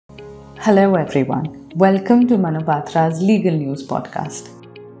Hello everyone, welcome to Manupatra's Legal News Podcast.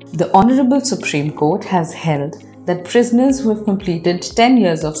 The Honorable Supreme Court has held that prisoners who have completed 10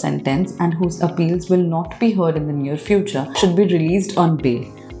 years of sentence and whose appeals will not be heard in the near future should be released on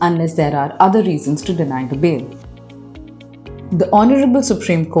bail unless there are other reasons to deny the bail. The Honorable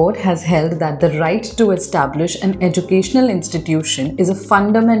Supreme Court has held that the right to establish an educational institution is a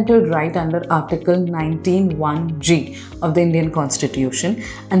fundamental right under Article 19(1)(g) of the Indian Constitution,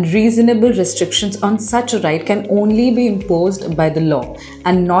 and reasonable restrictions on such a right can only be imposed by the law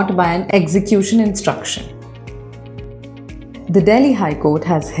and not by an execution instruction. The Delhi High Court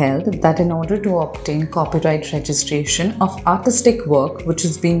has held that in order to obtain copyright registration of artistic work which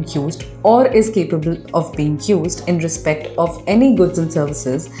is being used or is capable of being used in respect of any goods and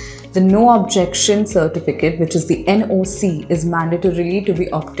services, the No Objection Certificate, which is the NOC, is mandatorily to be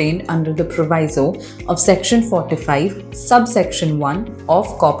obtained under the proviso of Section 45, Subsection 1 of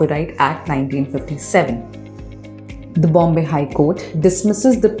Copyright Act 1957. The Bombay High Court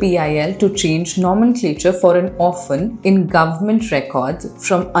dismisses the PIL to change nomenclature for an orphan in government records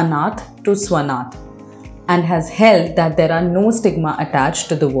from Anath to Swanath and has held that there are no stigma attached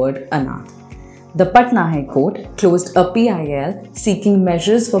to the word Anath. The Patna High Court closed a PIL seeking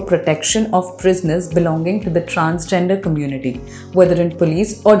measures for protection of prisoners belonging to the transgender community, whether in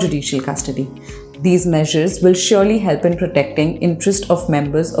police or judicial custody. These measures will surely help in protecting interest of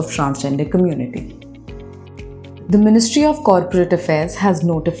members of transgender community. The Ministry of Corporate Affairs has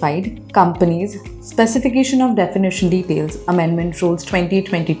notified companies Specification of Definition Details Amendment Rules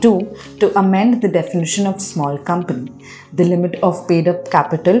 2022 to amend the definition of small company. The limit of paid-up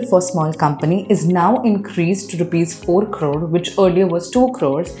capital for small company is now increased to Rs 4 crore, which earlier was 2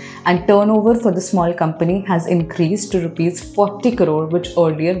 crores, and turnover for the small company has increased to Rs 40 crore, which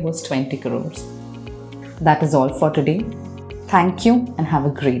earlier was 20 crores. That is all for today. Thank you and have a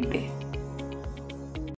great day.